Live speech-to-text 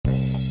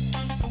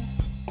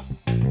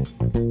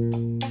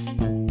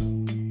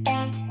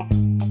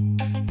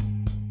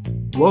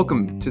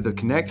Welcome to the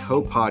Connect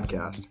Hope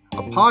Podcast,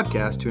 a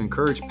podcast to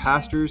encourage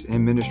pastors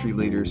and ministry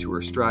leaders who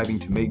are striving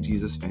to make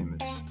Jesus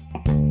famous.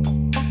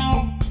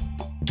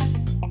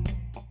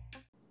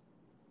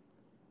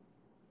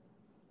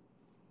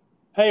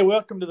 Hey,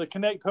 welcome to the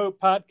Connect Hope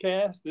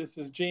Podcast. This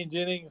is Gene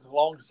Jennings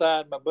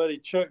alongside my buddy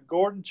Chuck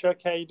Gordon. Chuck,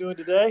 how you doing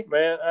today?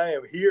 Man, I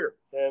am here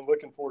and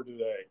looking forward to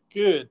today.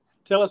 Good.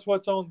 Tell us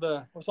what's on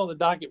the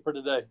docket for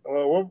today.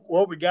 Well,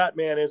 what we got,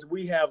 man, is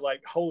we have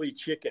like holy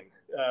chicken.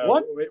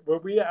 What?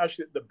 We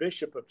actually, the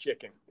Bishop of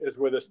Chicken is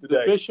with us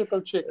today. The Bishop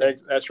of Chicken.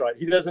 That's right.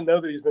 He doesn't know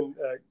that he's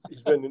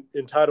been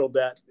entitled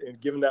that and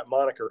given that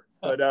moniker.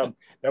 But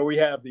now we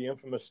have the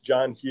infamous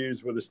John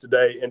Hughes with us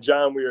today. And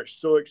John, we are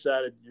so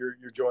excited you're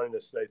joining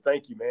us today.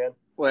 Thank you, man.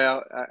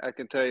 Well, I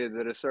can tell you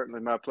that it's certainly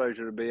my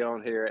pleasure to be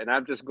on here. And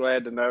I'm just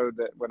glad to know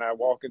that when I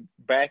walk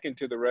back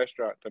into the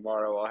restaurant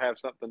tomorrow, I'll have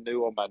something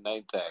new on my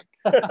name tag.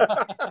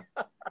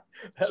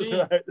 That's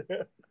right.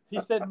 He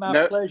said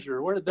my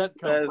pleasure. Where did that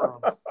come from?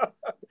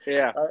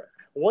 Yeah. I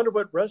wonder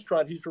what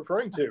restaurant he's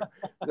referring to.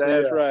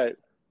 That's right.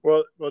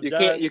 Well,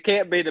 John, you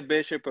can't be the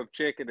Bishop of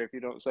Chicken if you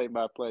don't say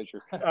my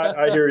pleasure.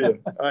 I hear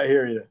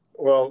you.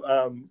 Well,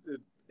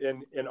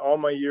 in all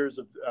my years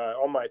of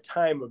all my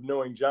time of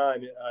knowing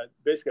John,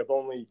 basically I've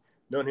only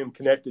known him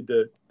connected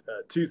to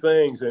two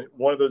things, and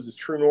one of those is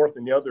True North,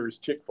 and the other is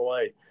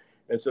Chick-fil-A,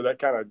 and so that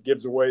kind of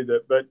gives away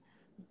that. But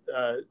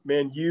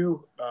man,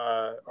 you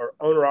are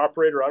owner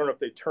operator. I don't know if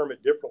they term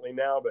it differently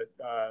now, but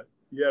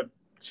you have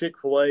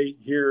Chick-fil-A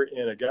here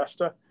in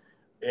Augusta,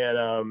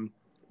 and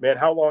man,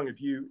 how long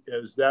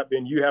has that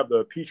been? You have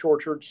the Peach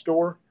Orchard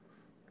store?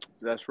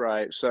 That's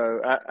right.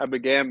 So I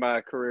began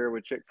my career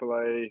with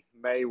Chick-fil-A.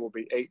 May will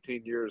be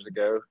 18 years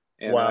ago,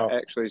 and wow.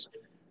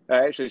 I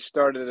actually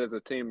started as a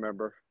team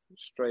member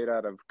straight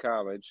out of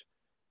college.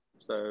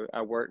 So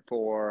I worked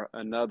for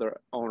another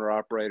owner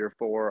operator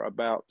for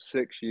about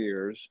 6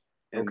 years,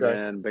 and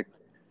then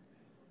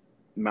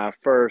my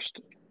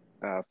first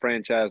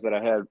franchise that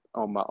I had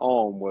on my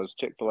own was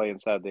Chick-fil-A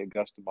inside the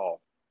Augusta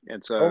Mall.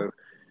 And so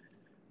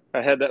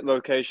I had that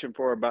location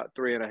for about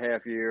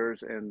 3.5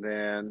 years. And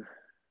then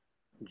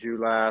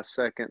July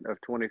 2nd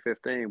of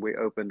 2015, we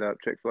opened up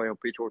Chick-fil-A on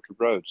Peach Orchard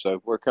Road.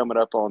 So we're coming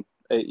up on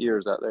 8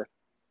 years out there.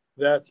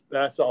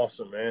 That's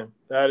awesome, man.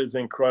 That is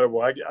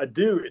incredible.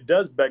 It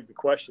does beg the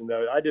question,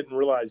 though. I didn't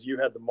realize you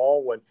had the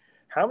mall one.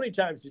 How many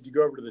times did you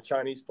go over to the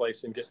Chinese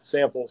place and get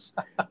samples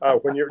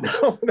when you're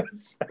no?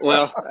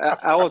 Well,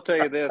 I will tell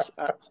you this.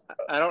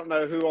 I don't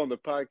know who on the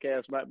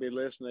podcast might be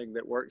listening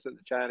that works at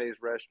the Chinese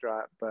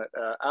restaurant, but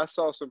I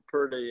saw some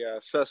pretty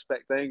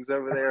suspect things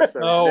over there.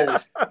 So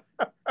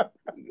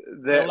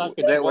like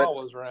the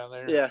chihuahuas around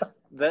there. Yeah,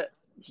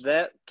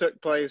 that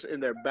took place in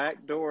their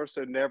back door,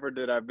 so never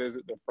did I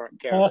visit the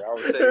front counter. I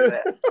will tell you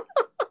that.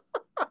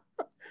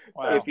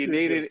 Wow. If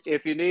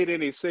you need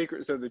any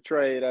secrets of the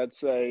trade, I'd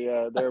say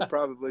there are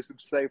probably some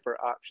safer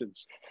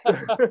options.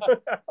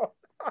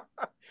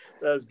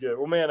 That's good.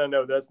 Well, man, I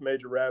know that's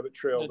major rabbit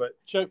trail, but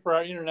Chuck, for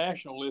our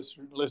international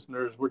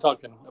listeners, we're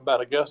talking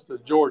about Augusta,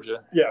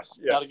 Georgia. Yes,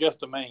 not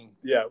Augusta, Maine.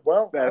 Yeah,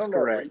 well, that's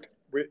correct.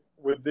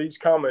 With these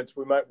comments,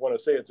 we might want to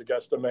say it's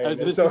Augusta, Maine.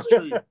 This is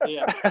true.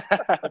 Yeah.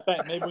 In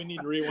fact, maybe we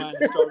need to rewind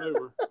and start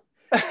over.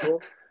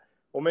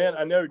 Well, man,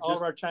 I know all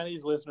of our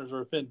Chinese listeners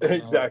are offended.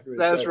 Exactly.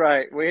 That's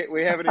right.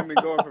 We haven't even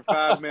been going for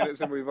 5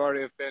 minutes and we've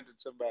already offended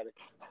somebody.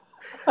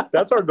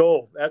 That's our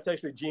goal. That's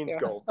actually Gene's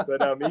goal.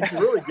 But he's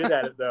really good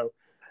at it, though.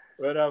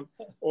 But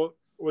well,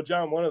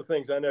 John, one of the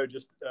things I know,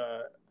 just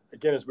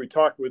again, as we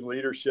talk with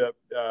leadership,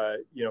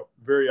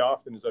 very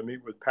often as I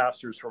meet with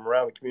pastors from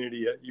around the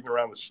community, even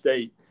around the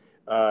state,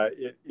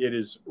 it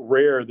is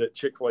rare that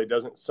Chick-fil-A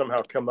doesn't somehow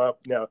come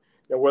up now.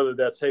 And whether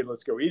that's, hey,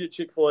 let's go eat at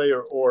Chick-fil-A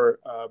or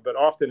but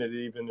often it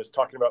even is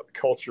talking about the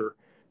culture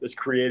that's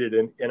created.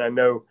 And I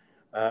know,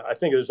 I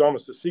think there's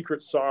almost a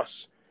secret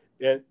sauce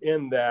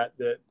in that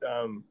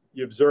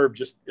you observe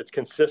just it's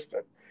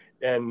consistent.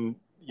 And,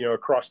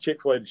 across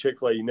Chick-fil-A to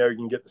Chick-fil-A, you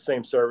can get the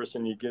same service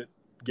and you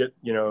get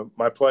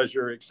my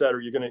pleasure, et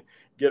cetera. You're going to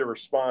get a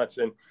response.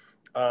 And,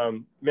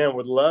 man,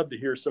 would love to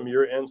hear some of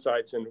your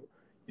insights and,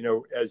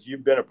 as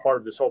you've been a part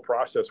of this whole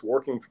process,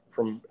 working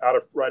from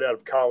right out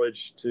of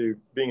college to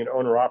being an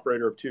owner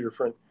operator of two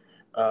different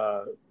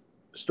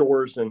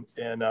stores, and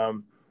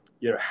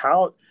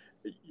how,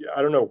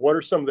 I don't know, what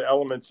are some of the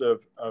elements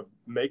of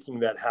making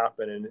that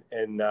happen?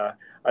 And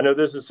I know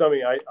this is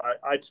something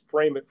I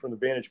frame it from the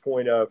vantage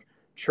point of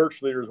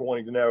church leaders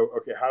wanting to know,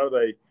 okay, how do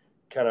they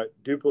kind of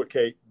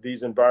duplicate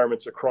these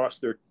environments across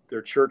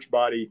their church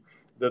body,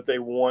 that they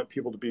want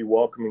people to be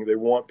welcoming, they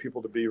want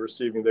people to be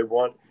receiving, they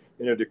want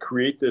to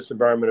create this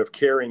environment of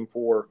caring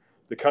for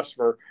the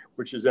customer,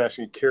 which is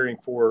actually caring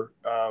for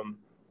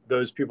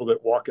those people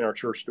that walk in our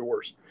church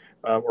doors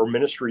or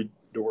ministry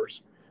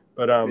doors.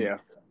 But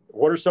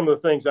What are some of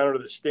the things I don't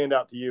know that stand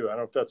out to you? I don't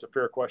know if that's a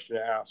fair question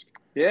to ask.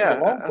 Yeah,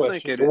 long I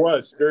question. think It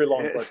was very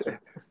long question.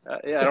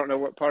 Yeah, I don't know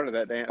what part of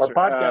that to Our answer.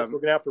 podcast, we're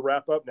going to have to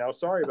wrap up now.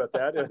 Sorry about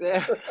that.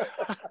 Yeah,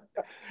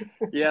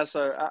 yeah.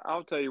 So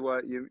I'll tell you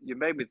what, you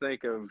made me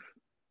think of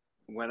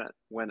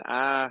when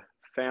I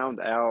found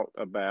out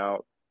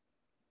about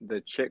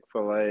the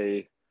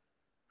Chick-fil-A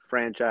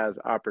franchise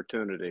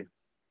opportunity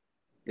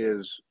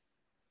is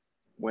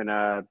when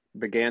I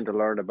began to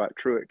learn about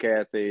Truett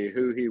Cathy,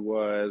 who he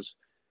was,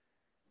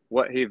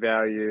 what he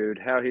valued,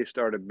 how he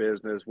started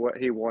business, what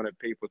he wanted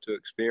people to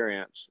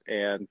experience.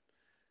 And,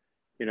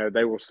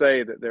 they will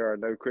say that there are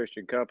no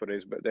Christian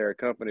companies, but there are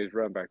companies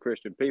run by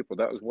Christian people.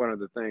 That was one of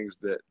the things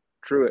that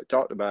Truett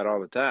talked about all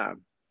the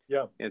time.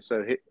 Yeah. And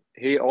so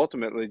he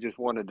ultimately just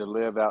wanted to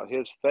live out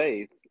his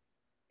faith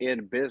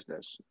in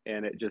business.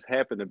 And it just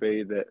happened to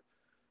be that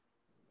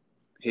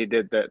he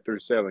did that through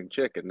selling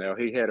chicken. Now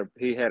he had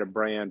a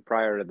brand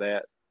prior to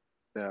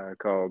that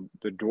called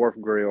the Dwarf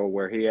Grill,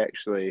 where he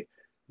actually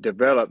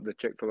developed the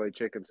Chick-fil-A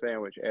chicken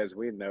sandwich as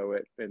we know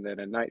it. And then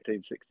in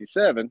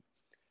 1967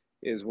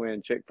 is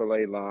when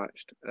Chick-fil-A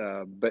launched.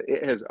 But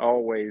it has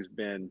always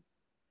been,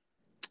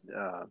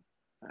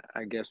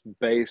 I guess,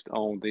 based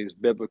on these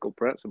biblical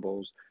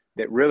principles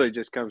that really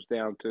just comes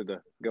down to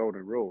the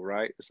golden rule,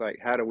 right? It's like,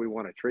 how do we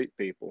want to treat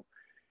people?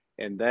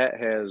 And that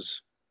has,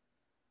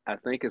 I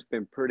think it's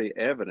been pretty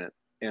evident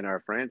in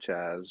our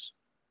franchise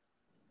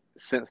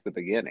since the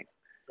beginning.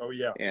 Oh,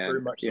 yeah, And,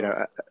 very much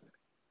so.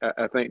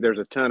 I think there's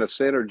a ton of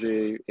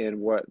synergy in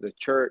what the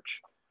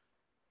church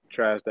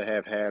tries to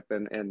have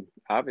happen, and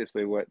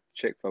obviously what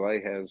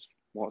Chick-fil-A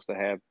wants to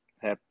have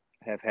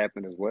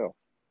happen as well.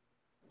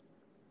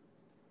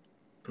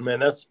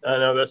 Man, I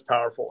know that's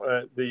powerful.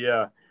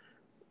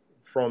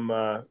 From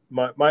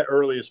my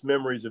earliest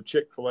memories of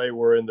Chick-fil-A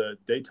were in the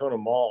Daytona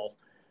Mall.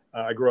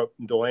 I grew up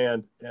in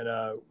DeLand,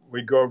 and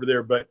we'd go over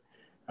there, but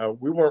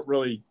we weren't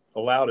really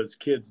allowed as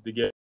kids to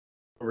get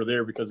over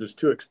there because it's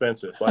too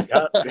expensive. Like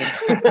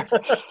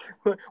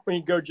when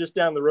you go just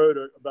down the road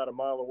about a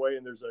mile away,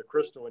 and there's a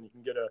Crystal, and you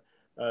can get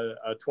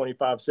a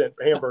 25-cent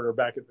hamburger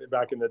back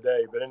in the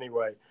day. But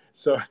anyway,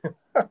 so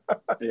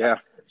yeah.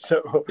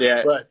 So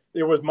yeah, but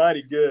it was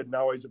mighty good, and I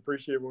always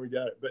appreciate when we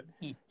got it. But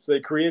so they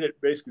created,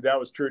 basically that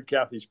was Truett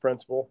Cathy's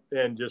principle,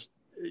 and just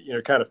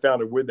kind of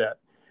founded with that.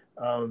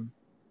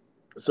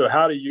 So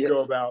how do you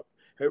go about?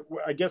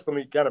 I guess let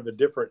me kind of a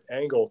different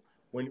angle.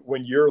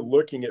 When you're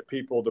looking at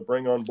people to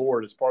bring on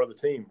board as part of the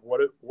team, what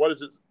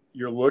is it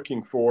you're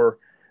looking for?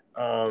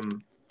 I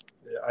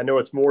know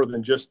it's more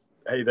than just,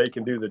 hey, they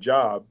can do the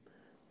job,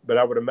 but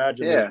I would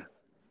imagine.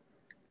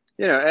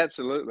 Yeah,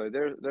 absolutely.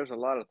 There's a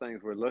lot of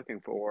things we're looking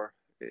for.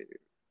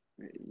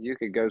 You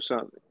could go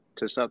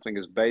to something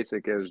as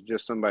basic as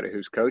just somebody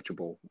who's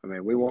coachable. I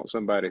mean, we want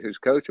somebody who's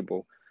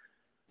coachable,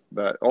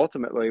 but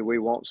ultimately we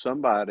want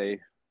somebody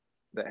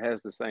that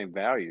has the same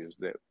values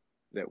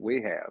that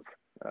we have.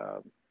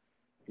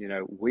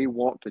 We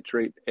want to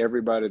treat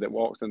everybody that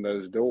walks in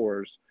those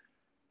doors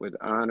with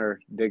honor,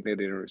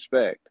 dignity, and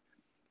respect.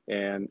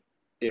 And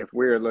if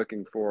we're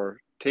looking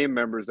for team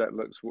members, that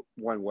looks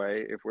one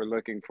way. If we're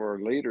looking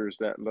for leaders,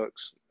 that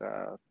looks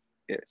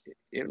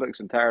it looks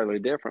entirely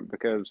different,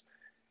 because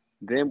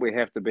then we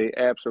have to be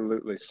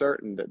absolutely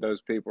certain that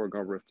those people are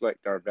going to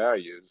reflect our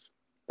values.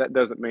 That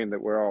doesn't mean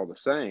that we're all the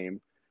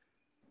same,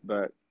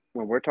 but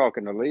when we're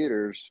talking to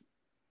leaders,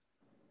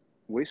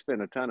 we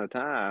spend a ton of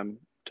time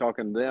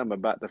talking to them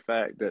about the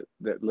fact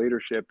that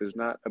leadership is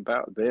not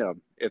about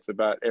them. It's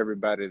about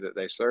everybody that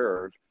they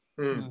serve.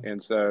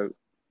 And so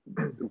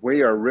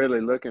we are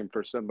really looking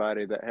for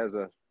somebody that has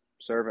a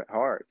servant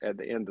heart at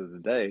the end of the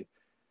day.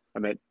 I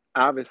mean,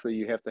 obviously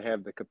you have to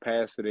have the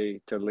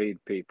capacity to lead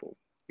people,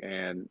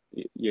 and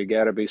you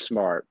got to be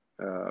smart.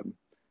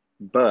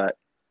 But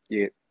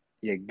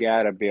you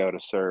got to be able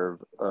to serve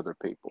other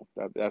people.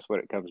 That's what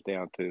it comes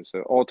down to.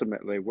 So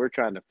ultimately we're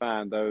trying to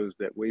find those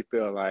that we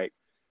feel like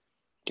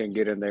can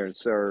get in there and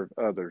serve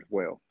others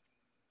well.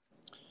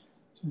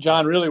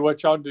 John, really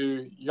what y'all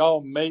do, y'all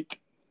make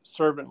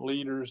servant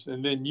leaders,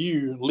 and then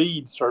you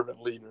lead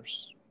servant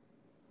leaders,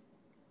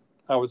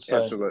 I would say.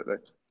 Absolutely.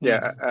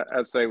 Yeah,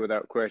 I'd say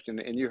without question.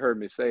 And you heard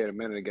me say it a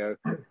minute ago.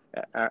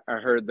 I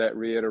heard that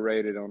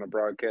reiterated on a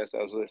broadcast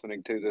I was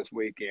listening to this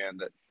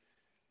weekend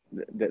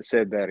that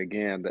said that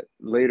again, that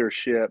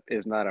leadership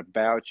is not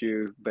about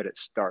you, but it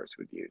starts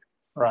with you.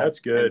 Right.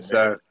 That's good.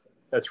 So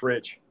that's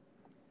rich.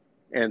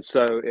 And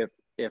so if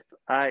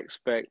I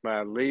expect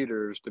my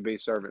leaders to be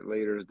servant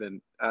leaders,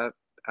 then I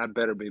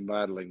better be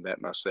modeling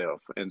that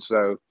myself. And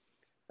so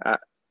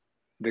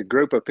the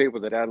group of people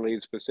that I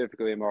lead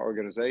specifically in my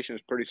organization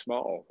is pretty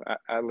small.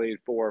 I lead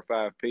 4 or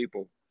 5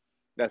 people.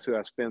 That's who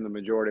I spend the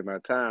majority of my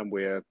time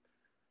with.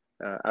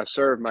 I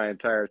serve my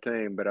entire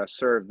team, but I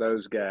serve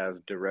those guys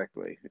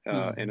directly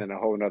and in a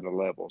whole nother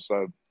level.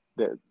 So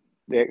the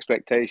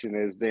expectation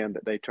is then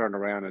that they turn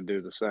around and do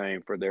the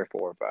same for their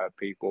 4 or 5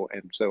 people,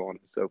 and so on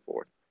and so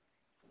forth.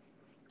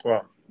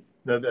 Wow,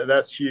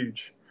 that's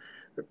huge.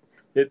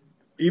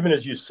 even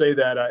as you say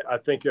that, I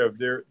think of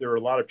there are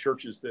a lot of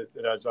churches that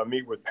as I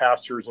meet with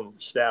pastors and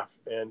staff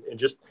and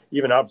just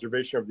even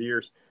observation over the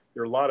years,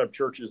 there are a lot of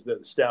churches that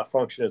the staff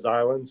function as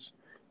islands.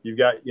 You've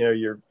got,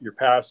 your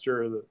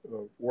pastor,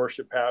 the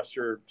worship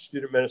pastor,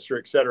 student minister,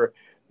 et cetera,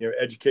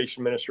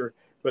 education minister,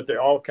 but they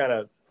all kind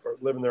of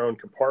live in their own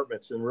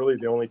compartments. And really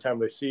the only time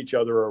they see each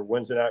other are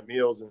Wednesday night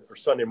meals or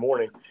Sunday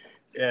morning.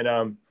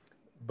 And,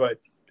 but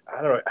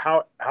I don't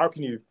know, how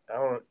can you,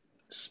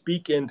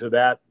 speak into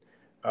that,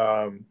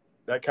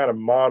 that kind of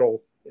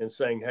model and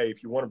saying, hey,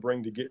 if you want to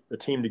bring the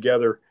team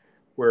together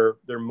where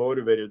they're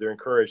motivated, they're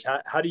encouraged,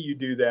 how do you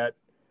do that?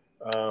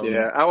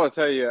 Yeah, I will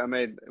tell you, I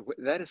mean,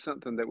 that is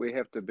something that we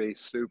have to be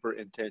super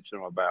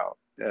intentional about,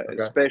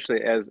 Okay.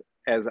 especially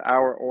as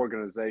our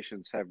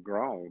organizations have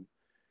grown,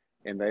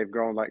 and they've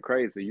grown like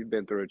crazy. You've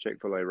been through a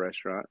Chick-fil-A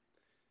restaurant.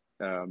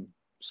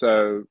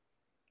 So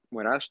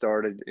when I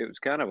started, it was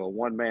kind of a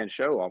one-man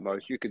show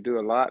almost. You could do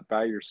a lot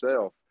by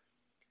yourself.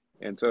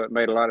 And so it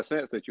made a lot of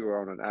sense that you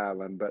were on an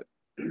island. But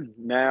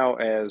now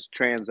as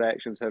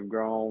transactions have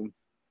grown,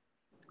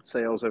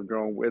 sales have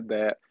grown with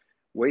that,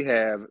 we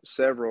have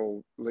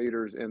several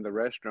leaders in the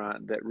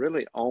restaurant that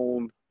really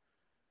own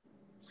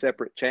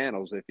separate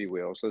channels, if you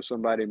will. So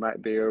somebody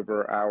might be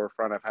over our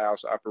front of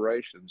house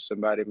operations,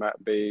 somebody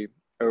might be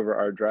over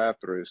our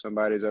drive-through,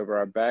 somebody's over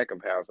our back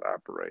of house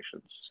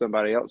operations,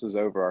 somebody else is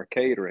over our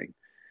catering.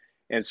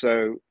 And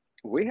so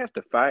we have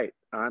to fight,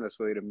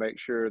 honestly, to make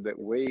sure that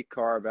we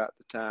carve out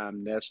the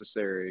time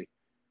necessary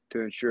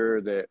to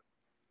ensure that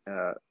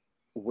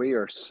we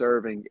are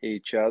serving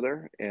each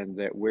other and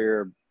that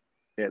we're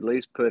at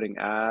least putting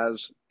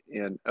eyes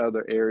in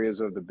other areas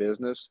of the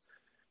business.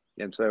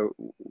 And so,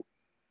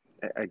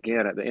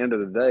 again, at the end of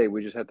the day,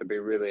 we just have to be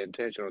really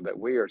intentional that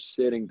we are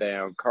sitting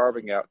down,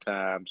 carving out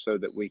time so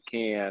that we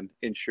can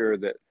ensure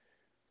that,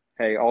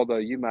 hey, although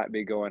you might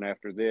be going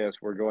after this,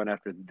 we're going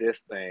after this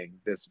thing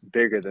that's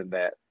bigger than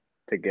that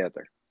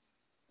together.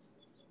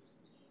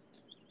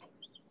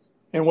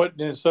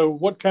 And so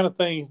what kind of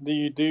things do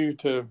you do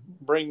to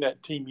bring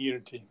that team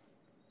unity?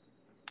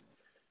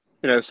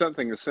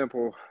 Something as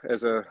simple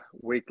as a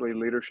weekly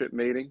leadership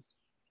meeting.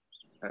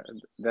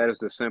 That is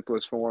the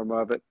simplest form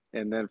of it.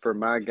 And then for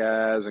my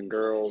guys and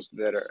girls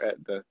that are at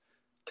the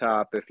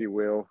top, if you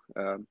will,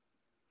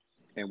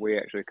 and we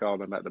actually call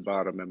them at the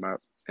bottom in my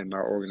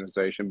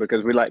organization,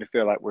 because we like to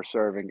feel like we're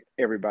serving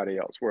everybody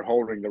else. We're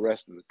holding the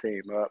rest of the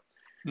team up.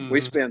 Mm-hmm.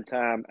 We spend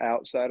time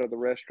outside of the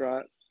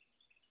restaurant,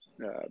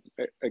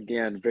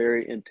 again,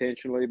 very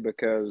intentionally,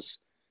 because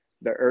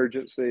the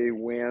urgency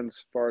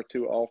wins far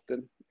too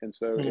often. And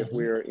so if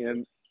we're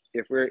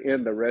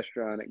in the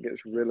restaurant, it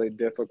gets really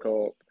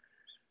difficult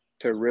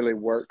to really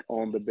work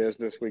on the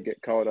business. We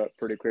get caught up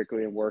pretty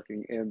quickly in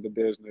working in the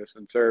business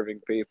and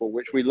serving people,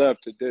 which we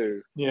love to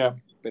do. Yeah.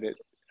 But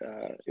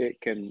it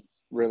can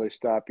really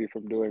stop you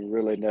from doing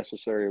really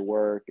necessary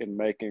work and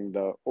making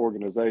the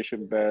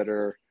organization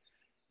better,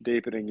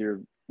 deepening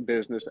your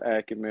business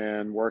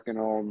acumen, working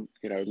on,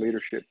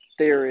 leadership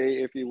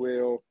theory, if you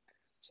will.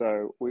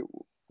 So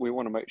we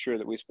want to make sure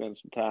that we spend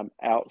some time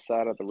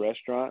outside of the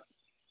restaurant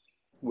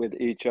with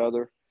each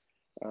other.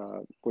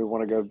 We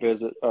want to go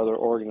visit other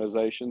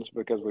organizations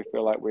because we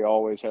feel like we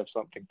always have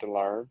something to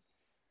learn.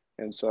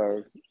 And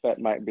so that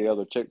might be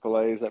other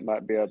Chick-fil-A's, that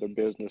might be other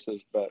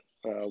businesses, but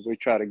we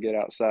try to get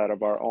outside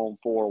of our own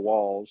four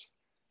walls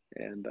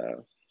and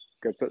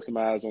go put some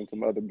eyes on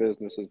some other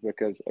businesses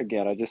because,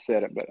 again, I just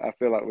said it, but I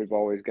feel like we've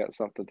always got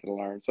something to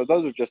learn. So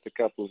those are just a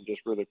couple of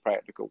just really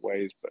practical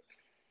ways, but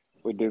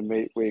we do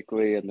meet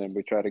weekly, and then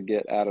we try to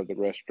get out of the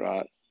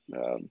restaurant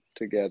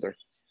together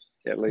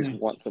at least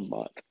once a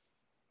month.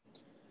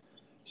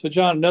 So,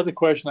 John, another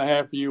question I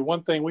have for you.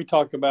 One thing we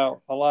talk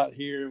about a lot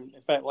here,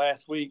 in fact,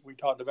 last week we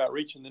talked about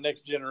reaching the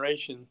next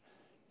generation.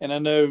 And I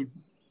know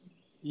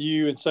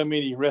you and so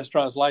many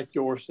restaurants like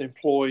yours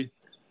employ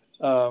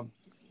the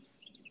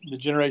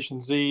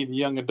Generation Z, the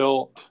young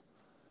adult.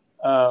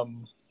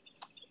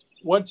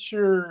 What's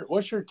your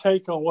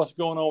take on what's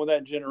going on with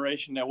that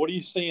generation now? What are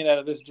you seeing out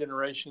of this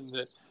generation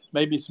that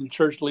maybe some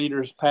church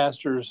leaders,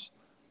 pastors,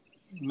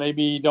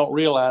 maybe don't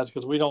realize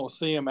because we don't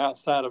see them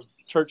outside of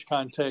church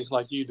context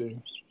like you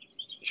do?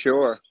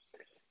 Sure.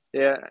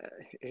 Yeah.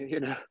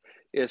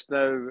 It's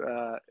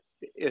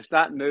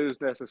not news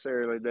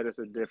necessarily that it's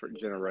a different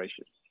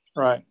generation.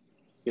 Right.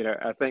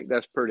 I think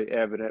that's pretty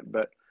evident,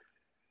 but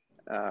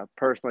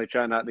personally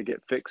try not to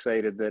get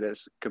fixated that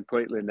it's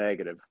completely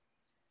negative.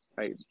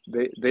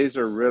 These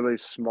are really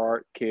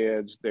smart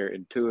kids. They're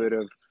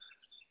intuitive.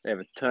 They have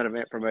a ton of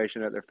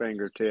information at their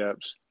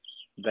fingertips.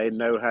 They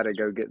know how to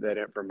go get that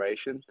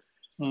information.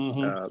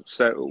 Mm-hmm.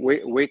 So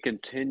we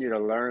continue to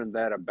learn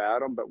that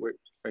about them, but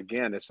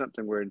again, it's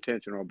something we're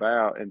intentional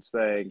about and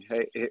saying,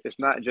 hey, it's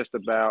not just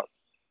about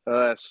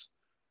us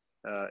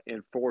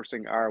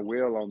enforcing our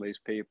will on these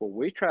people.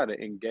 We try to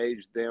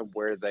engage them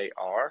where they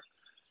are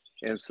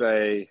and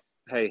say,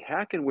 hey,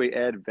 how can we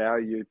add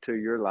value to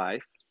your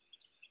life?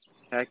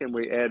 How can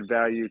we add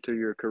value to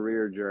your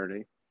career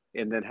journey?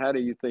 And then how do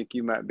you think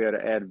you might be able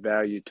to add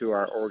value to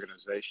our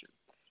organization?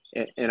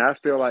 And I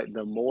feel like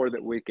the more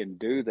that we can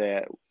do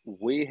that,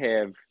 we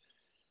have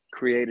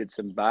created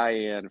some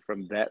buy-in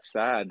from that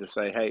side to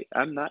say, hey,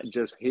 I'm not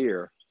just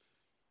here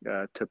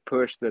to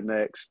push the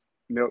next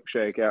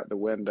milkshake out the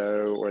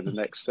window or the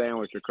next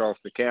sandwich across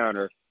the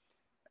counter.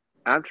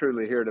 I'm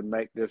truly here to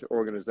make this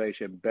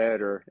organization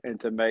better and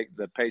to make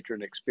the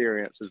patron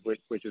experiences,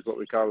 which is what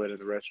we call it in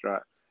the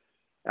restaurant.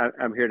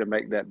 I'm here to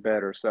make that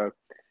better. So,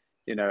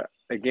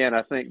 again,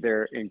 I think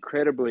they're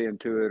incredibly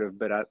intuitive,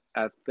 but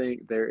I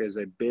think there is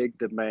a big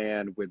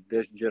demand with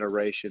this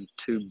generation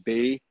to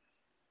be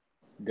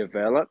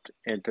developed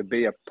and to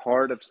be a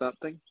part of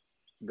something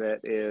that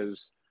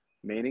is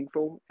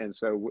meaningful. And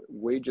so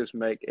we just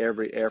make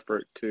every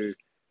effort to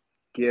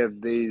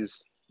give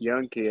these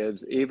young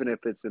kids, even if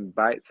it's in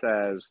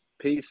bite-sized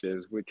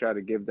pieces, we try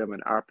to give them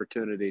an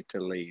opportunity to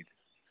lead,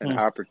 an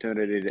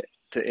opportunity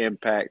to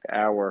impact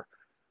our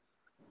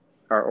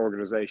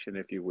organization,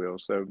 if you will.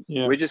 So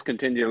we just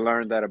continue to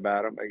learn that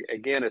about them.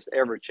 Again, it's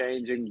ever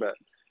changing, but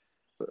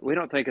we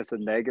don't think it's a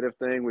negative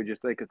thing. We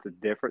just think it's a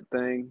different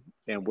thing.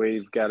 And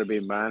we've got to be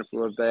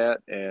mindful of that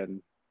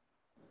and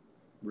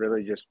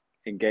really just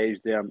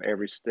engage them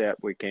every step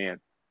we can.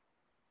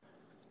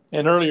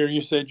 And earlier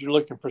you said you're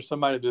looking for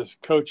somebody that's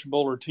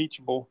coachable or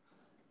teachable.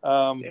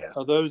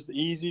 Are those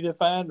easy to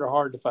find or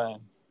hard to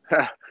find?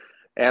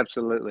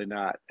 Absolutely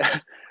not.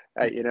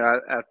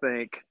 I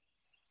think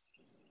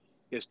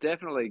it's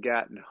definitely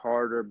gotten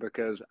harder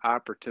because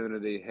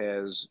opportunity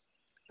has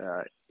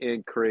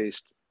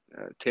increased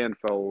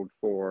tenfold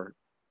for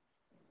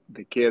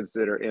the kids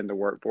that are in the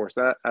workforce.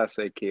 I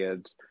say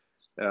kids.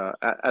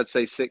 I'd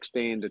say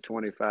 16 to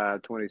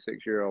 25,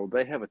 26-year-old,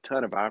 they have a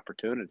ton of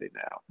opportunity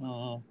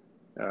now.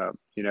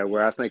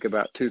 Where I think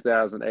about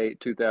 2008,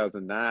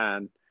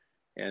 2009,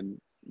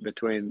 and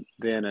between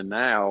then and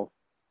now,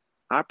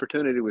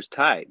 opportunity was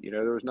tight.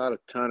 There was not a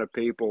ton of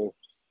people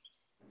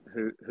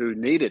who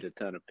needed a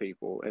ton of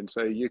people. And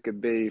so you could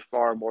be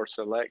far more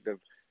selective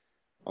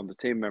on the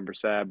team member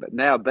side, but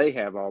now they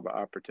have all the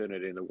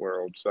opportunity in the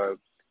world. So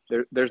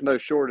there's no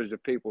shortage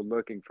of people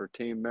looking for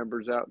team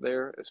members out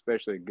there,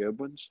 especially good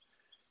ones.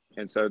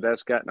 And so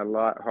that's gotten a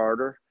lot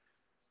harder.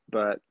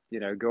 But,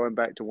 going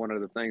back to one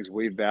of the things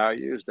we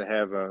value is to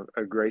have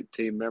a great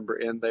team member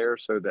in there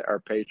so that our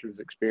patrons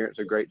experience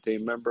a great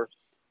team member.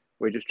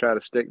 We just try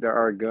to stick to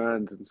our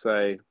guns and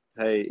say,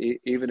 hey,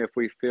 even if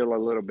we feel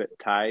a little bit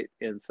tight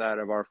inside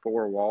of our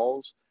four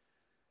walls,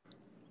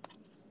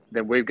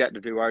 then we've got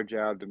to do our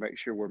job to make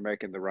sure we're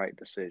making the right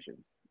decision.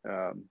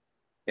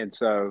 And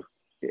so,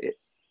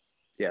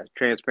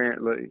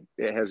 transparently,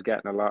 it has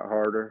gotten a lot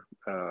harder.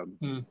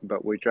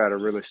 But we try to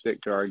really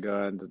stick to our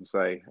guns and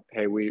say,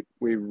 hey, we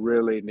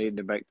really need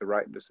to make the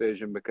right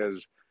decision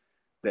because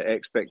the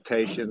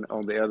expectation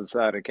on the other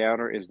side of the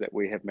counter is that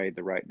we have made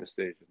the right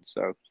decision.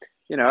 So,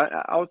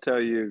 I'll tell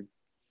you,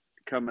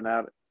 coming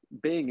out,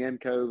 being in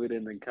COVID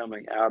and then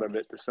coming out of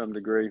it to some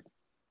degree,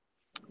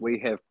 we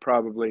have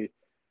probably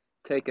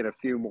taken a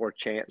few more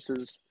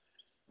chances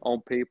on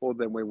people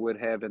than we would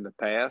have in the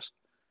past.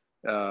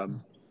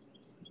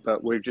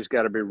 But we've just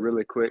got to be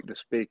really quick to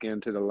speak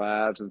into the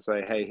lives and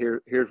say, hey,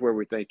 here's where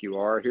we think you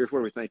are. Here's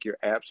where we think you're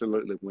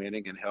absolutely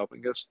winning and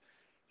helping us.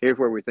 Here's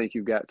where we think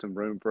you've got some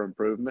room for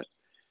improvement.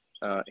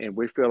 And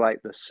we feel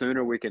like the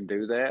sooner we can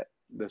do that,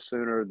 the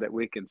sooner that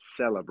we can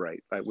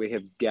celebrate. Like we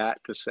have got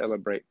to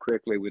celebrate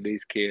quickly with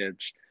these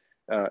kids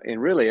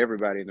and really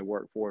everybody in the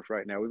workforce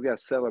right now. We've got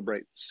to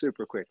celebrate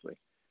super quickly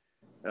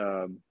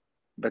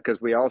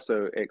because we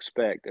also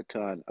expect a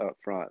ton up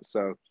front.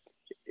 So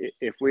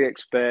if we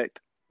expect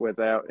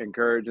without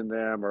encouraging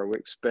them or we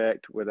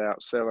expect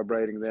without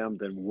celebrating them,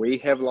 then we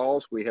have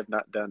lost. We have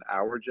not done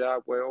our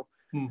job well.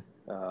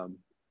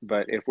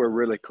 But if we're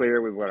really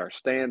clear with what our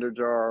standards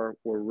are,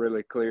 we're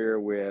really clear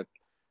with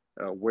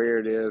where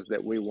it is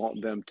that we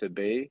want them to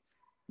be,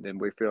 then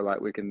we feel like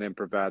we can then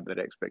provide that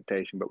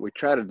expectation. But we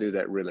try to do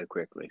that really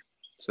quickly.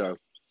 So,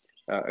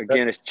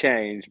 again, it's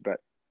changed, but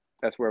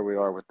that's where we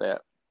are with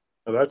that.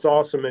 Oh, that's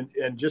awesome.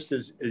 And just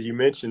as you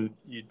mentioned,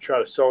 you try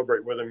to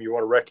celebrate with them. You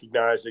want to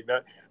recognize,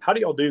 ignite. How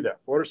do y'all do that?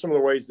 What are some of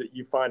the ways that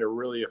you find are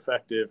really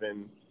effective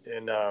in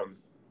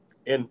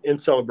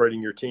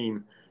celebrating your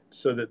team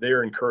so that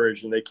they're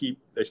encouraged and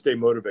they stay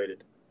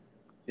motivated?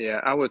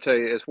 Yeah, I will tell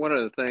you, it's one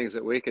of the things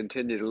that we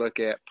continue to look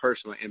at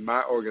personally in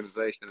my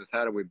organization is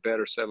how do we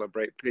better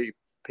celebrate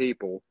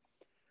people,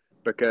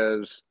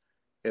 because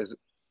as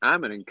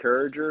I'm an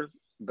encourager,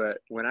 but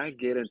when I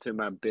get into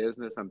my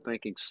business, I'm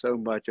thinking so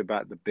much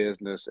about the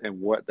business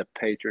and what the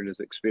patron is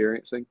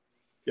experiencing.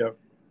 Yep.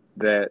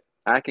 That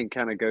I can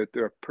kind of go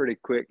through a pretty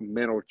quick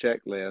mental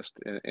checklist,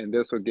 and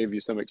this will give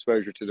you some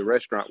exposure to the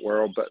restaurant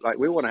world. But like,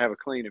 we want to have a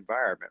clean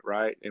environment,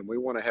 right? And we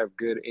want to have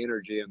good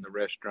energy in the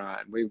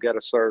restaurant. And we've got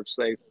to serve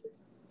safe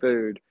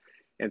food.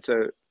 And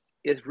so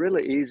it's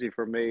really easy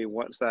for me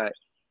once I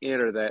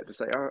enter that to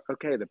say, oh,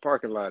 okay, the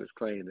parking lot is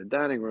clean, the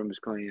dining room is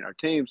clean, our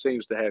team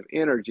seems to have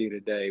energy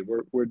today,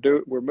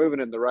 we're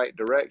moving in the right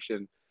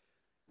direction.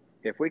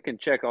 If we can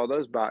check all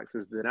those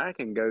boxes, then I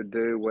can go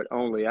do what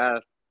only I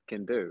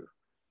can do.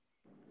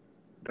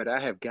 but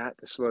I have got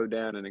to slow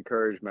down and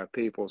encourage my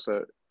people.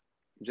 So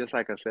just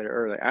like I said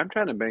earlier, I'm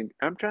trying to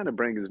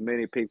bring as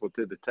many people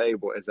to the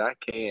table as I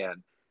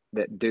can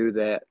that do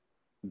that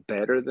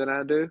better than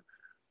I do.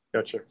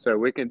 Gotcha. So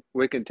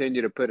we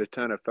continue to put a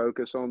ton of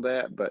focus on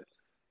that, but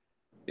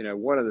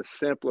one of the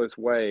simplest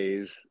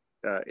ways,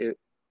 it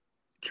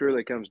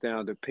truly comes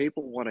down to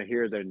people want to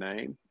hear their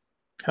name,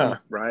 Huh.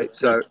 right? That's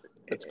good.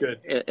 That's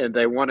good. And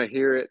they want to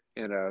hear it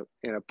in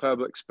a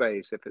public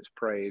space if it's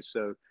praise.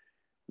 So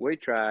we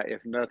try,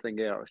 if nothing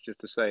else, just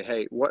to say,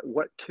 hey,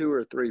 what 2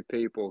 or 3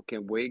 people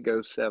can we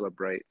go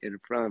celebrate in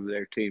front of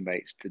their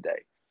teammates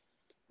today?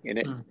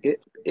 And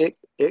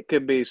it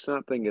could be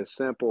something as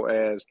simple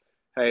as,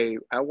 hey,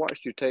 I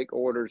watched you take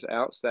orders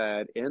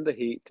outside in the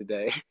heat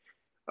today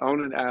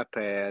on an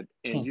iPad,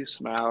 and you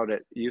smiled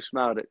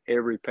at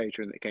every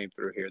patron that came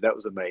through here. That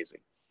was amazing.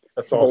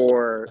 That's awesome.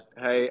 Or,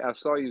 hey, I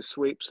saw you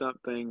sweep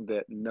something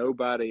that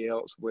nobody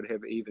else would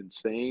have even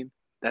seen.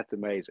 That's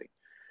amazing.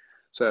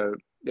 So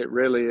it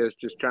really is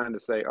just trying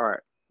to say, all right,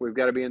 we've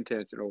got to be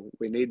intentional.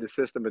 We need to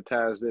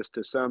systematize this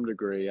to some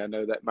degree. I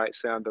know that might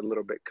sound a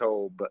little bit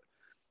cold, but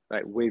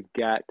like we've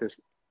got to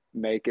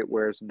make it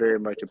where it's very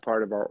much a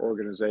part of our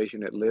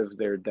organization. It lives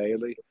there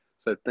daily.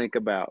 So think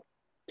about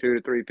 2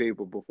 to 3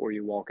 people before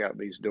you walk out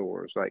these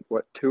doors. Like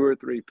what 2 or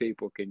 3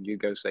 people can you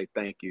go say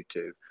thank you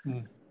to?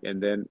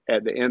 And then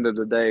at the end of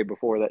the day,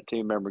 before that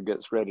team member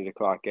gets ready to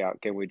clock out,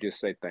 can we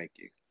just say thank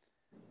you?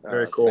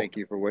 Very cool. Thank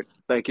you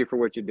for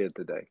what you did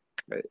today.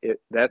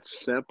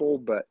 That's simple,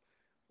 but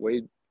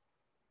we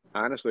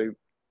honestly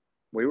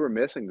were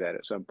missing that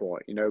at some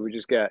point. We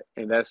just got,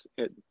 and that's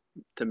it.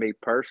 To me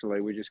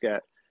personally, we just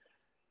got.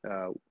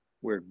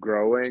 We're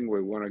growing. We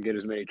want to get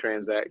as many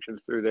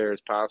transactions through there as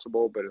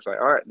possible, but it's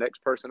like, all right,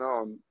 next person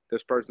on.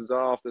 This person's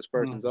off. This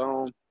person's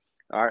on.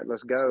 All right,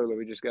 let's go.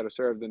 We just got to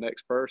serve the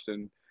next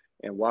person.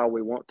 And while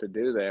we want to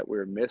do that,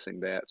 we're missing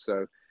that.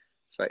 So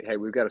it's like, hey,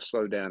 we've got to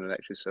slow down and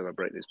actually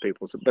celebrate these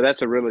people. So, but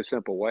that's a really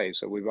simple way.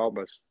 So we've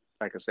almost,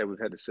 like I said, we've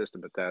had to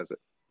systematize it.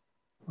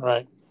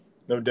 Right.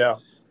 No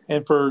doubt.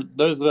 And for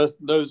those of us,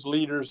 those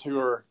leaders who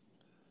are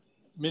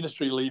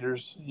ministry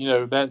leaders,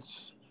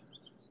 that's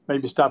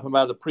maybe stopping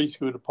by the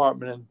preschool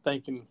department and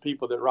thanking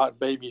people that rock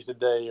babies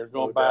today, or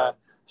going by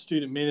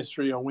student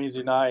ministry on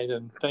Wednesday night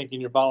and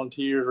thanking your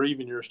volunteers, or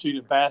even your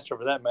student pastor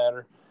for that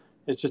matter.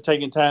 It's just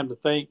taking time to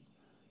thank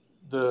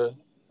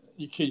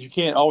you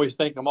can't always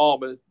thank them all,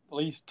 but at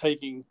least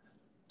taking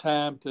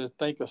time to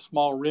thank a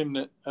small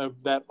remnant of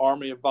that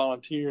army of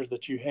volunteers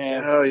that you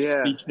have. Oh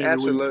yeah, each and every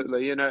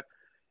absolutely. week.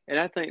 And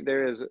I think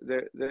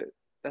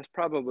that's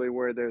probably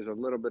where there's a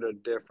little bit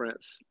of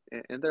difference,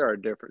 and there are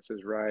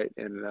differences, right,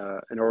 in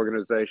an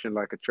organization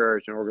like a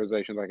church, an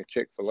organization like a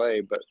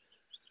Chick-fil-A, but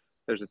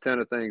there's a ton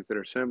of things that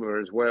are similar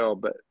as well.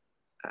 But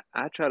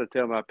I try to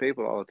tell my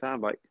people all the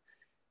time, like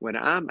when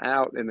I'm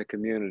out in the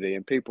community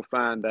and people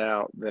find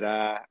out that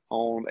I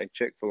own a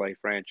Chick-fil-A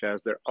franchise,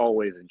 they're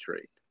always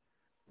intrigued.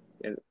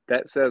 And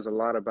that says a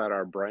lot about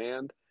our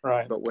brand.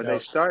 Right. But when they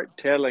start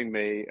telling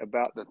me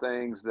about the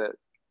things that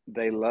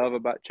they love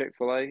about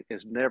Chick-fil-A,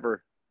 it's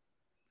never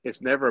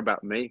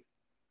about me.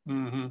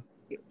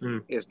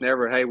 It's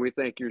never, hey, we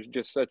think you're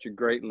just such a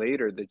great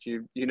leader that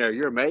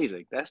you're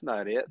amazing. That's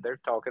not it. They're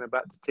talking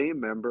about the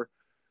team member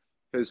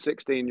who's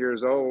 16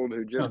 years old,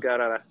 who just got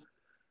out of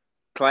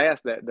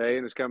class that day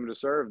and is coming to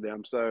serve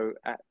them. So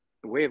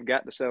we have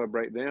got to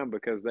celebrate them,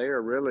 because they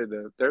are really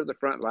they're the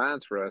front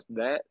lines for us.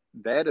 That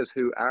is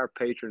who our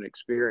patron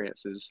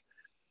experiences,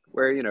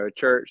 where, a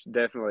church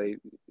definitely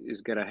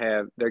is going to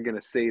have, they're going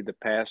to see the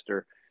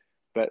pastor.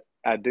 But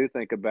I do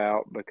think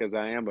about, because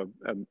I am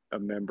a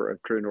member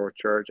of True North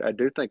Church, I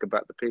do think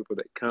about the people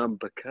that come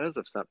because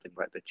of something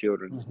like the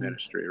children's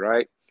ministry,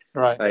 right?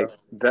 Right. Like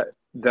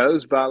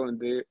those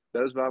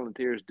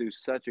volunteers do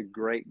such a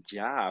great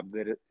job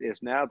that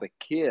it's now the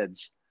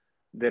kids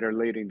that are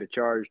leading the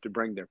charge to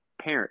bring their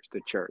parents to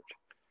church.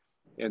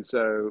 And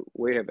so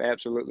we have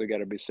absolutely got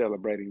to be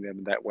celebrating them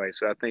in that way.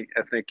 So I think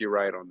you're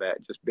right on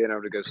that. Just being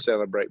able to go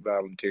celebrate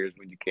volunteers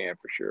when you can,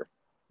 for sure.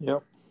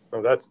 Yep.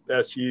 Well,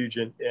 that's huge.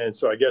 And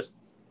so I guess,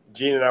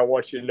 Gene, and I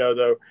want you to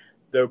know,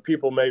 though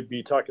people may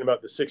be talking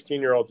about the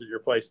 16-year-olds at your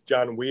place,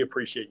 John, we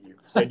appreciate you.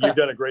 And you've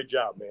done a great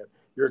job, man.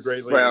 You're a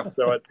great leader. Well,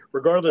 So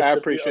regardless, I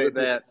appreciate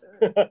that.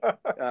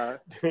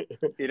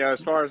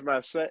 As far as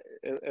my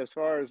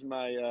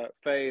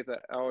faith, I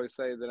always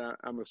say that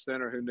I'm a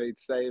sinner who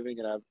needs saving,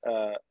 and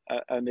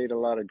I need a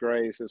lot of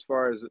grace. As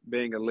far as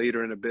being a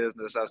leader in a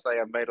business, I say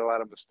I've made a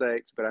lot of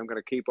mistakes, but I'm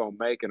going to keep on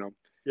making them.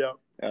 Yeah,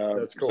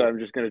 that's cool. So I'm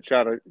just going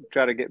to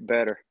try to get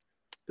better.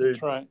 Dude,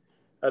 that's right.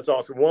 That's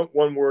awesome.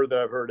 One word that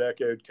I've heard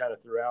echoed kind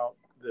of throughout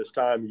this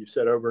time, you've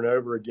said over and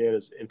over again,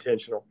 is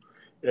intentional.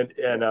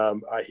 And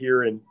I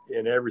hear in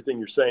everything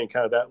you're saying,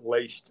 kind of that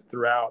laced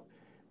throughout,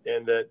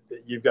 and that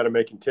you've got to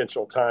make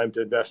intentional time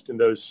to invest in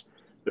the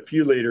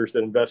few leaders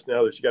that invest in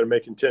others. You got to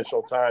make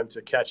intentional time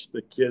to catch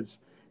the kids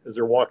as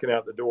they're walking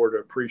out the door, to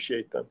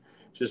appreciate them.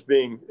 Just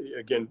being,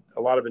 again,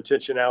 a lot of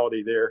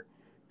intentionality there.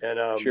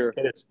 And sure.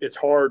 And it's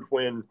hard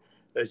when,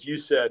 as you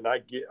said, and I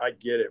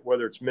get it,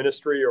 whether it's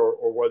ministry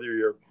or whether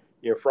you're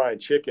frying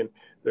chicken.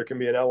 There can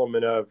be an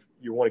element of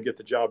you want to get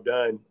the job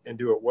done and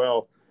do it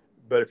well.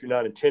 But if you're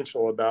not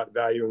intentional about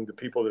valuing the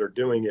people that are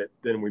doing it,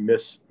 then we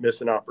miss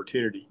an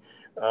opportunity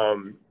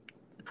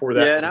for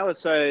that. Yeah, and I would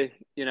say,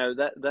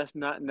 that's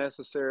not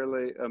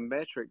necessarily a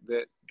metric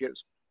that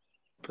gets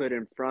put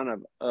in front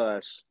of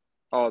us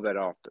all that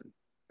often.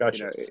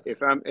 Gotcha.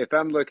 If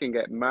I'm looking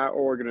at my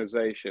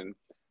organization,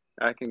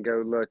 I can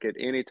go look at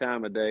any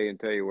time of day and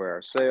tell you where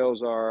our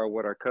sales are,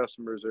 what our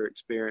customers are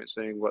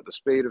experiencing, what the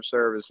speed of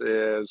service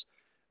is.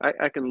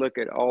 I can look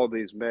at all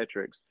these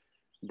metrics.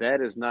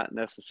 That is not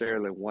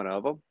necessarily one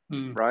of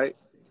them, right?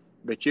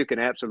 But you can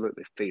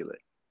absolutely feel it.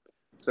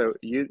 So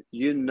you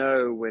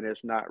know when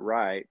it's not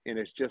right, and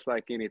it's just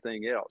like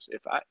anything else.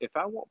 If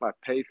I want my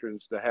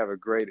patrons to have a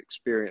great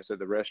experience at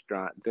the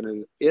restaurant,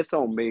 then it's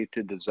on me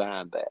to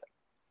design that.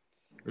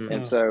 Mm-hmm.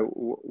 And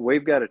so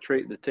we've got to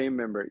treat the team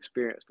member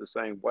experience the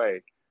same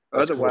way.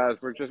 That's Otherwise,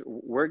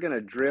 cool. we're going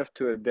to drift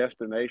to a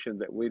destination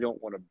that we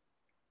don't want to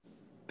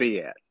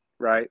be at,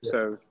 right? Yeah.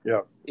 So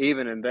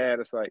even in that,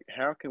 it's like,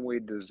 how can we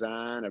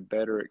design a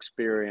better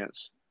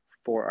experience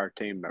for our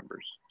team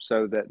members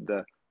so that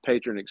the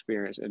patron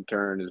experience in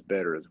turn is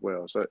better as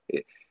well? So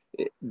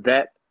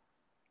that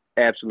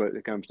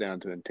absolutely comes down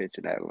to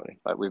intentionality.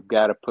 Like, we've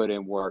got to put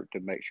in work to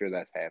make sure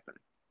that's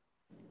happening.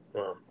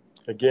 Well,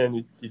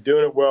 again, you're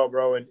doing it well,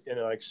 bro. And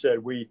like I said,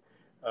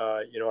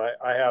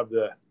 I have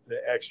the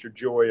extra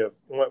joy of,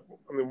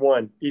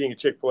 one, eating a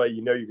Chick-fil-A,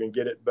 you're going to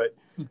get it, but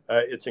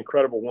it's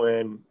incredible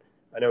when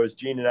I know as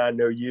Gene and I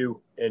know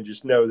you and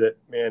just know that,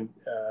 man,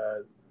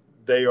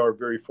 they are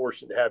very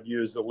fortunate to have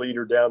you as the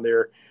leader down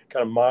there,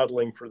 kind of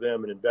modeling for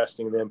them and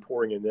investing in them,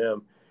 pouring in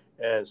them.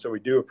 And so we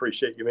do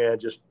appreciate you, man.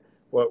 Just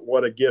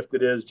what a gift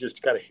it is just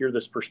to kind of hear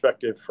this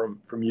perspective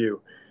from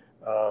you.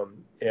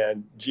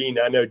 And Gene,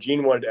 I know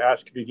Gene wanted to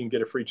ask if you can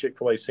get a free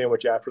Chick-fil-A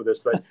sandwich after this,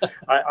 but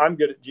I'm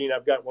good at Gene.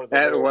 I've got one of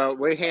those. Well,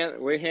 we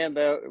hand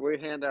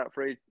out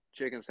free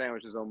chicken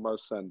sandwiches on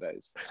most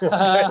Sundays.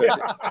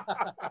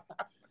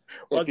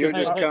 If you'll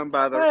just come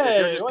by the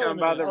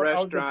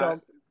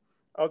restaurant.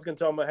 I was going to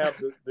tell him I have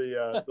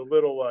the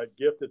little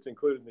gift that's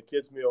included in the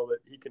kids' meal that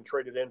he can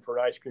trade it in for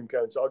an ice cream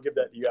cone. So I'll give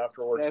that to you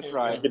afterwards. That's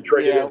right. You can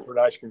trade it in for an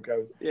ice cream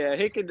cone. Yeah,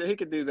 he could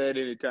do that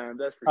anytime.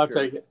 That's for I'll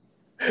sure. take it.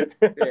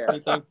 Yeah,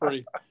 anything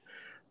free.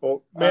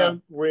 Well,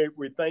 man, we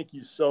thank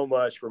you so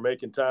much for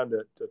making time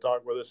to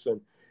talk with us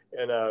and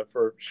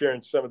for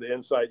sharing some of the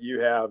insight you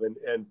have,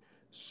 and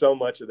so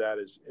much of that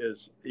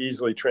is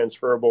easily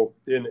transferable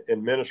in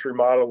ministry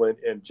model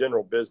and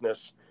general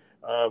business.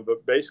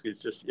 But basically,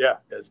 it's just,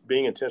 it's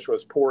being intentional,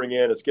 it's pouring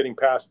in, it's getting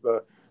past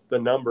the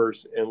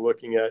numbers and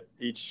looking at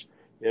each,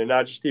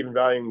 not just even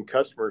valuing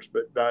customers,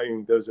 but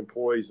valuing those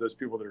employees, those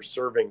people that are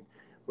serving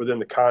within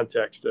the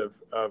context of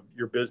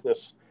your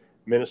business,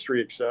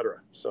 ministry, et cetera.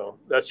 So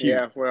that's huge.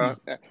 Yeah, well,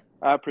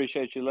 I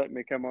appreciate you letting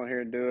me come on here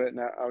and do it. And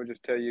I would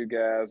just tell you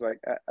guys, like,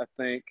 I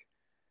think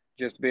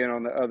just being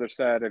on the other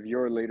side of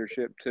your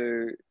leadership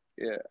too,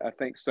 I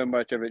think so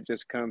much of it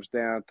just comes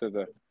down to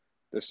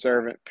the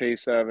servant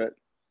piece of it.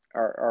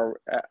 Or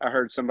I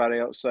heard somebody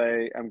else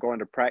say, I'm going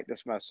to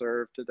practice my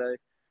serve today.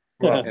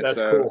 Well, that's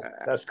cool.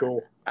 That's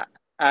cool.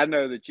 I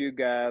know that you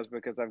guys,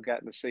 because I've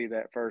gotten to see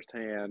that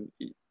firsthand,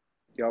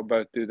 y'all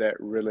both do that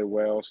really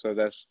well. So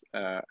that's,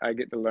 I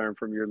get to learn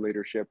from your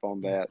leadership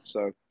on that.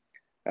 So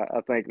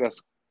I think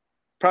that's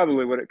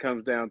probably what it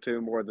comes down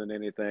to more than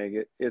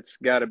anything. It's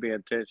got to be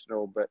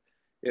intentional, but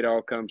it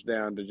all comes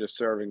down to just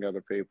serving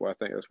other people. I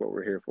think that's what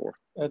we're here for.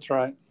 That's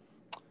right.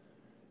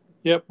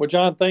 Yep. Well,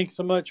 John, thanks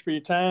so much for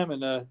your time.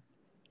 And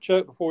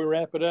Chuck, before we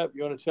wrap it up,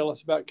 you want to tell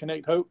us about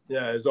Connect Hope?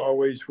 Yeah, as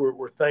always,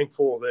 we're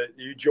thankful that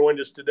you joined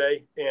us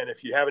today. And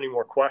if you have any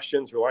more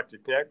questions or like to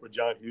connect with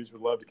John Hughes,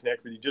 we'd love to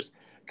connect with you. Just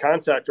go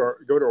to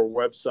our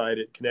website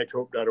at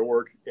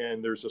connecthope.org,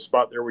 and there's a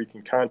spot there where you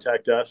can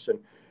contact us and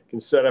can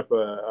set up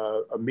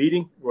a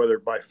meeting, whether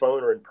by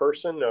phone or in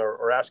person,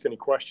 or ask any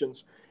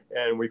questions,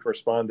 and we can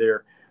respond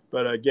there.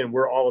 But again,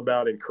 we're all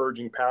about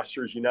encouraging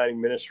pastors, uniting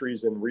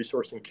ministries, and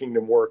resourcing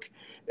kingdom work.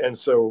 And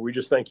so we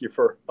just thank you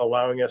for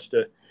allowing us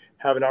to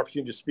have an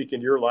opportunity to speak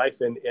into your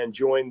life and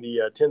join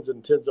the tens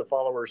and tens of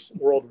followers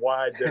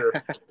worldwide that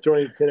are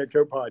joining the Connect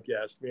Hope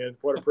podcast. Man,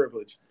 what a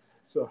privilege.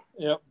 So,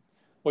 yep.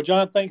 Well,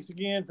 John, thanks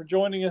again for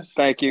joining us.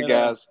 Thank you,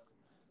 guys.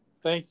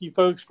 Thank you,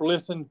 folks, for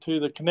listening to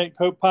the Connect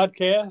Hope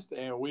podcast,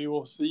 and we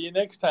will see you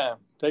next time.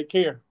 Take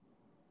care.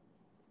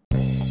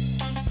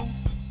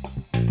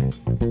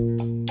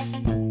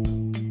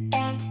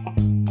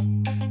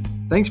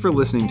 Thanks for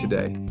listening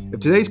today.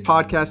 If today's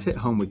podcast hit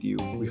home with you,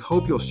 we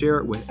hope you'll share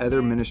it with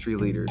other ministry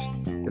leaders.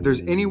 If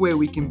there's any way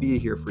we can be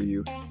here for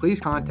you,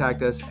 please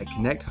contact us at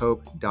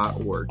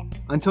connecthope.org.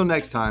 Until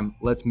next time,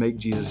 let's make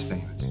Jesus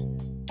famous.